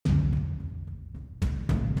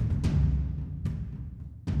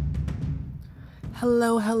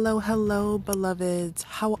Hello, hello, hello, beloveds.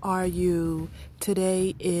 How are you?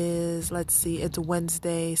 Today is, it's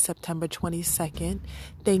Wednesday, September 22nd.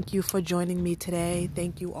 Thank you for joining me today.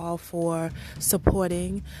 Thank you all for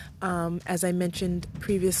supporting. As I mentioned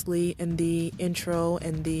previously in the intro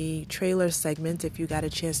and the trailer segment, if you got a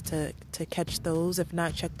chance to catch those, if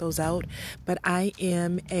not, check those out. But I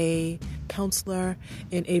am a counselor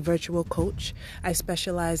and a virtual coach. I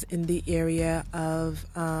specialize in the area of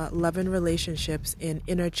love and relationships and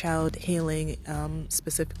inner child healing,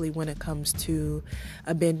 specifically when it comes to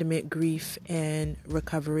abandonment, grief, and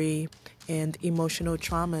recovery and emotional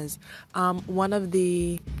traumas. One of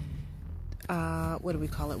the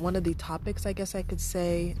One of the topics, I guess I could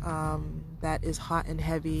say, that is hot and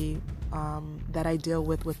heavy, that I deal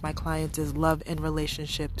with my clients is love and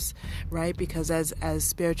relationships, right? Because as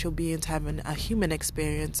spiritual beings having a human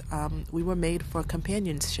experience, we were made for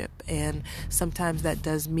companionship. And sometimes that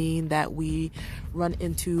does mean that we run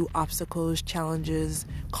into obstacles, challenges,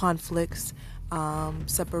 conflicts,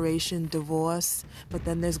 separation, divorce, but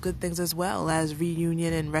then there's good things as well as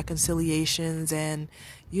reunion and reconciliations and,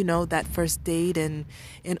 that first date and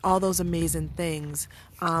all those amazing things.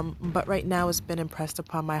 But right now it's been impressed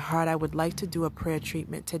upon my heart. I would like to do a prayer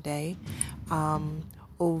treatment today,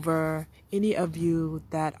 over any of you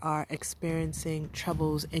that are experiencing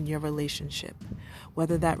troubles in your relationship,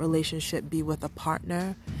 whether that relationship be with a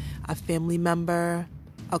partner, a family member,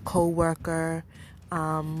 a co-worker,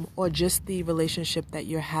 or just the relationship that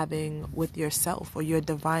you're having with yourself or your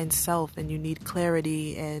divine self, and you need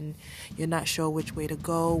clarity and you're not sure which way to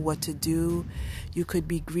go, what to do. You could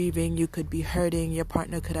be grieving, you could be hurting, your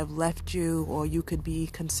partner could have left you, or you could be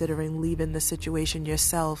considering leaving the situation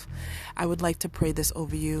yourself. I would like to pray this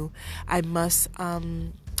over you. I must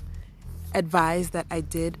advise that I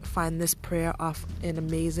did find this prayer off an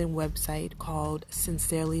amazing website called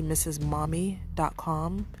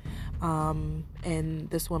sincerelymrsmommy.com. And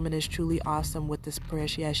this woman is truly awesome with this prayer.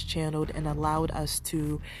 She has channeled and allowed us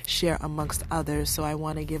to share amongst others. So I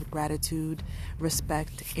want to give gratitude,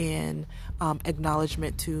 respect, and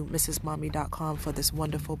acknowledgement to mrsmommy.com for this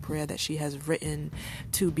wonderful prayer that she has written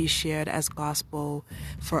to be shared as gospel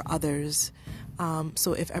for others.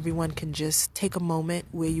 So if everyone can just take a moment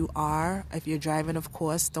where you are, if you're driving, of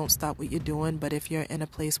course, don't stop what you're doing. But if you're in a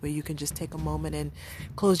place where you can just take a moment and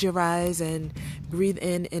close your eyes and breathe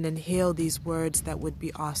in and inhale these words, that would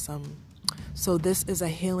be awesome. So this is a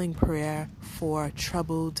healing prayer for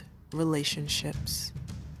troubled relationships.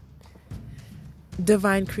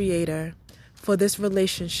 Divine Creator, for this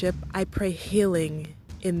relationship, I pray healing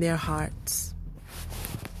in their hearts.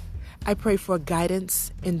 I pray for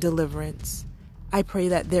guidance and deliverance. I pray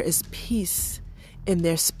that there is peace in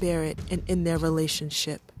their spirit and in their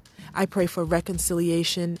relationship. I pray for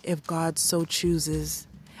reconciliation if God so chooses.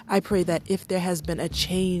 I pray that if there has been a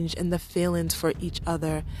change in the feelings for each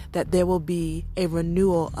other, that there will be a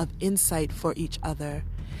renewal of insight for each other.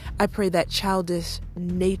 I pray that childish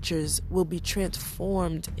natures will be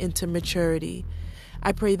transformed into maturity.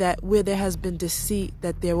 I pray that where there has been deceit,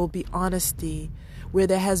 that there will be honesty. Where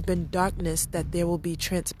there has been darkness, that there will be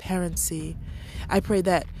transparency. I pray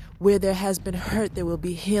that where there has been hurt, there will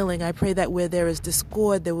be healing. I pray that where there is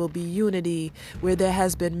discord, there will be unity. Where there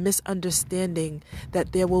has been misunderstanding,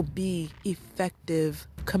 that there will be effective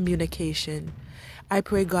communication. I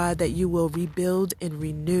pray, God, that you will rebuild and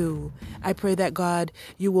renew. I pray that, God,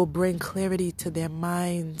 you will bring clarity to their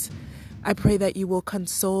minds. I pray that you will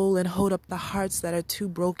console and hold up the hearts that are too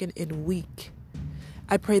broken and weak.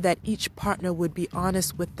 I pray that each partner would be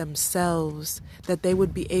honest with themselves, that they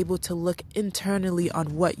would be able to look internally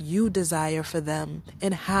on what you desire for them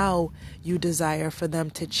and how you desire for them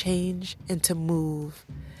to change and to move.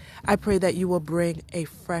 I pray that you will bring a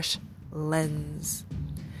fresh lens.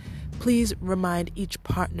 Please remind each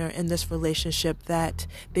partner in this relationship that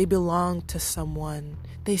they belong to someone.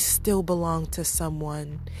 They still belong to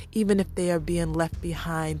someone. Even if they are being left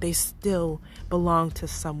behind, they still belong to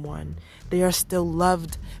someone. They are still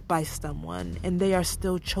loved by someone, and they are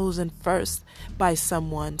still chosen first by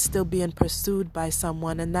someone, still being pursued by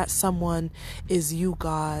someone, and that someone is you,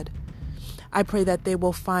 God. I pray that they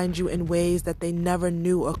will find you in ways that they never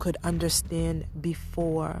knew or could understand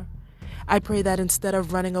before. I pray that instead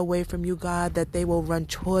of running away from you, God, that they will run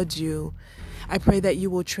towards you. I pray that you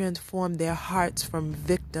will transform their hearts from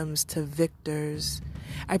victims to victors.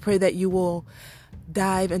 I pray that you will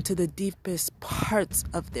dive into the deepest parts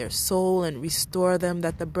of their soul and restore them,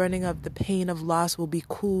 that the burning of the pain of loss will be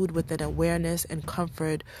cooled with an awareness and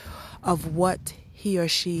comfort of what he or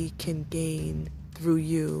she can gain through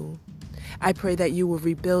you. I pray that you will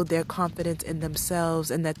rebuild their confidence in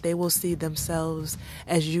themselves and that they will see themselves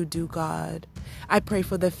as you do, God. I pray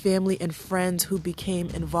for the family and friends who became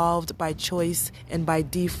involved by choice and by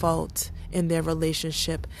default in their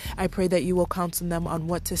relationship. I pray that you will counsel them on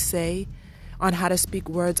what to say, on how to speak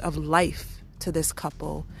words of life to this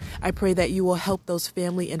couple. I pray that you will help those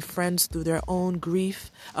family and friends through their own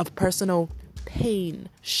grief of personal pain,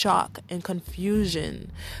 shock, and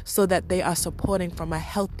confusion so that they are supporting from a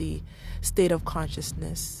healthy state of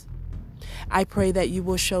consciousness. I pray that you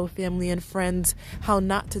will show family and friends how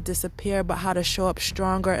not to disappear, but how to show up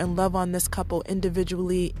stronger and love on this couple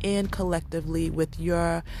individually and collectively with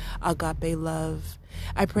your agape love.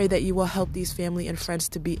 I pray that you will help these family and friends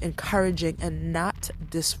to be encouraging and not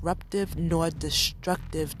disruptive nor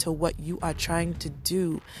destructive to what you are trying to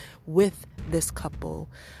do with this couple,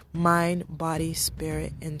 mind, body,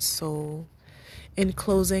 spirit, and soul. In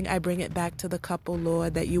closing, I bring it back to the couple,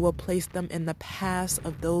 Lord, that you will place them in the paths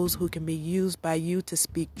of those who can be used by you to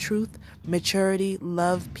speak truth, maturity,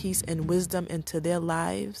 love, peace, and wisdom into their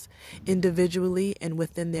lives, individually and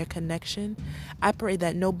within their connection. I pray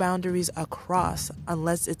that no boundaries are crossed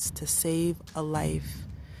unless it's to save a life.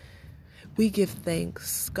 We give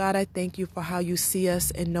thanks. God, I thank you for how you see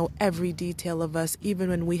us and know every detail of us, even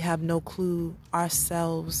when we have no clue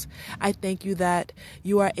ourselves. I thank you that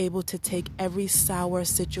you are able to take every sour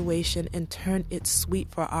situation and turn it sweet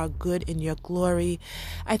for our good in your glory.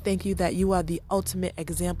 I thank you that you are the ultimate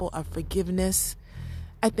example of forgiveness.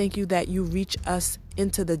 I thank you that you reach us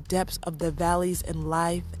into the depths of the valleys in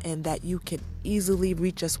life and that you can easily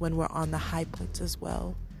reach us when we're on the high points as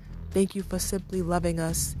well. Thank you for simply loving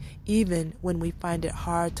us, even when we find it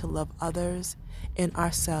hard to love others and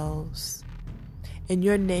ourselves. In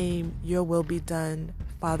your name, your will be done,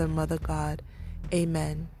 Father, Mother, God.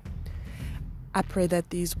 Amen. I pray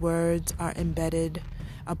that these words are embedded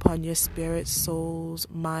upon your spirits, souls,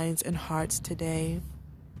 minds, and hearts today,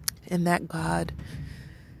 and that God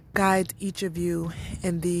guides each of you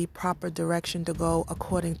in the proper direction to go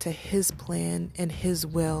according to his plan and his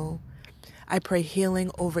will. I pray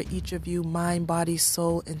healing over each of you, mind, body,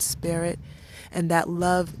 soul, and spirit, and that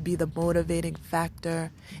love be the motivating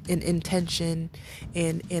factor in intention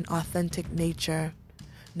and in authentic nature,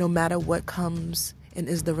 no matter what comes and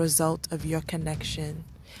is the result of your connection.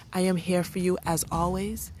 I am here for you as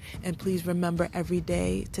always, and please remember every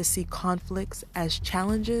day to see conflicts as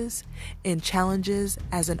challenges and challenges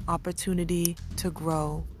as an opportunity to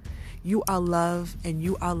grow. You are loved and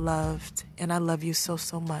you are loved, and I love you so,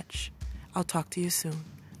 so much. I'll talk to you soon.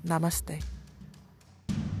 Namaste.